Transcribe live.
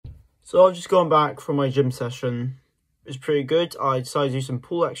So I've just gone back from my gym session. It was pretty good. I decided to do some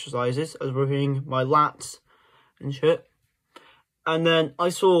pull exercises. I was working my lats and shit. And then I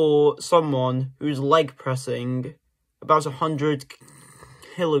saw someone who was leg pressing about 100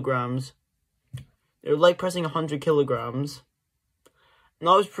 kilograms. They were leg pressing 100 kilograms. And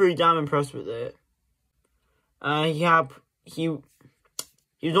I was pretty damn impressed with it. He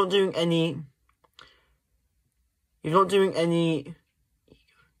was not doing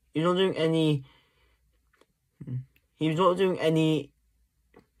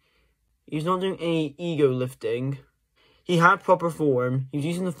any ego lifting. He had proper form. He was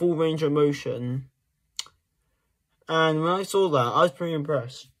using the full range of motion. And when I saw that, I was pretty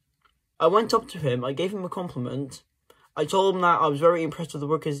impressed. I went up to him, I gave him a compliment. I told him that I was very impressed with the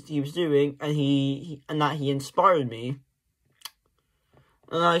work he was doing, and that he inspired me.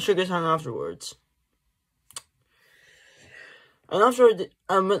 And I shook his hand afterwards. And after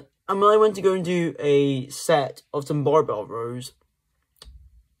when I went to go and do a set of some barbell rows,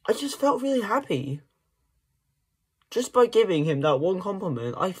 I just felt really happy. Just by giving him that one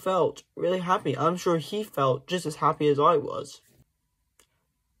compliment, I felt really happy. I'm sure he felt just as happy as I was.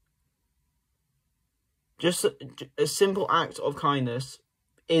 Just a simple act of kindness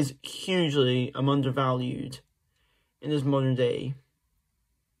is hugely undervalued in this modern day.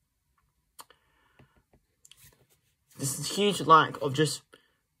 This huge lack of just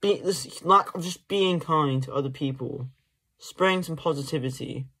being kind to other people, spreading some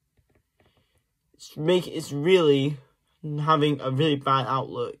positivity. It's really having a really bad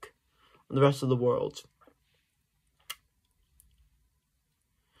outlook on the rest of the world.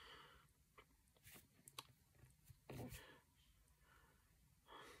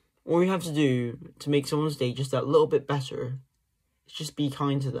 All you have to do to make someone's day just that little bit better is just be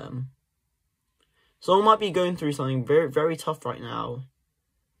kind to them. Someone might be going through something very, very tough right now,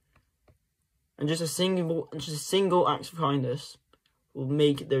 and just a single act of kindness will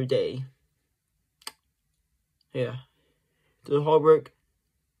make their day. Yeah, do the hard work,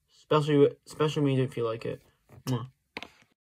 especially when you don't feel like it. Mwah.